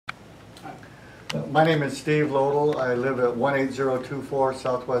My name is Steve Lodle. I live at 18024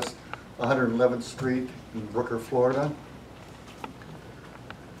 Southwest 111th Street in Brooker, Florida.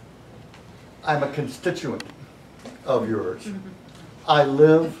 I'm a constituent of yours. I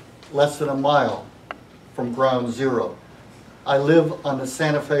live less than a mile from Ground Zero. I live on the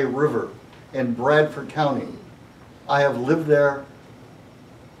Santa Fe River in Bradford County. I have lived there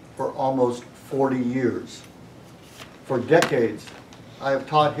for almost 40 years. For decades, I have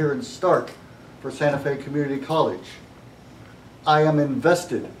taught here in Starke for Santa Fe Community College. I am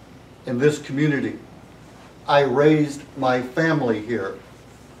invested in this community. I raised my family here.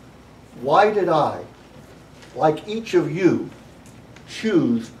 Why did I, like each of you,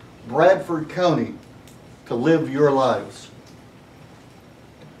 choose Bradford County to live your lives?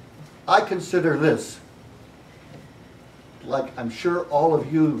 I consider this, like I'm sure all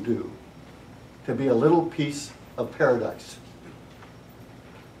of you do, to be a little piece of paradise.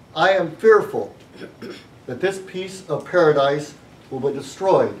 I am fearful that this piece of paradise will be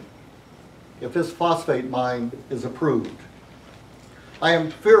destroyed if this phosphate mine is approved. I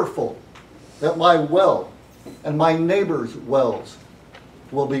am fearful that my well and my neighbors' wells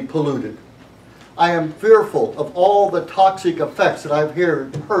will be polluted. I am fearful of all the toxic effects that I've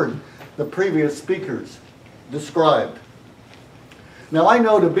heard the previous speakers described. Now I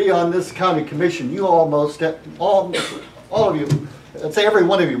know to be on this county commission, you almost have, all of you, I'd say every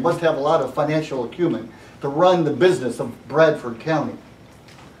one of you must have a lot of financial acumen to run the business of Bradford County.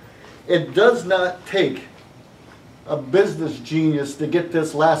 It does not take a business genius to get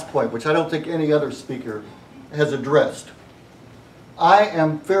this last point, which I don't think any other speaker has addressed. I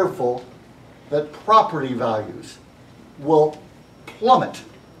am fearful that property values will plummet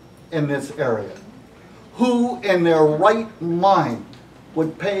in this area. Who in their right mind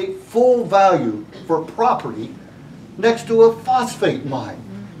would pay full value for property next to a phosphate mine?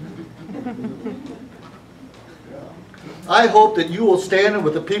 I hope that you will stand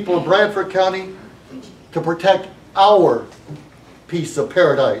with the people of Bradford County to protect our piece of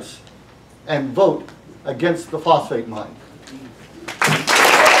paradise and vote against the phosphate mine.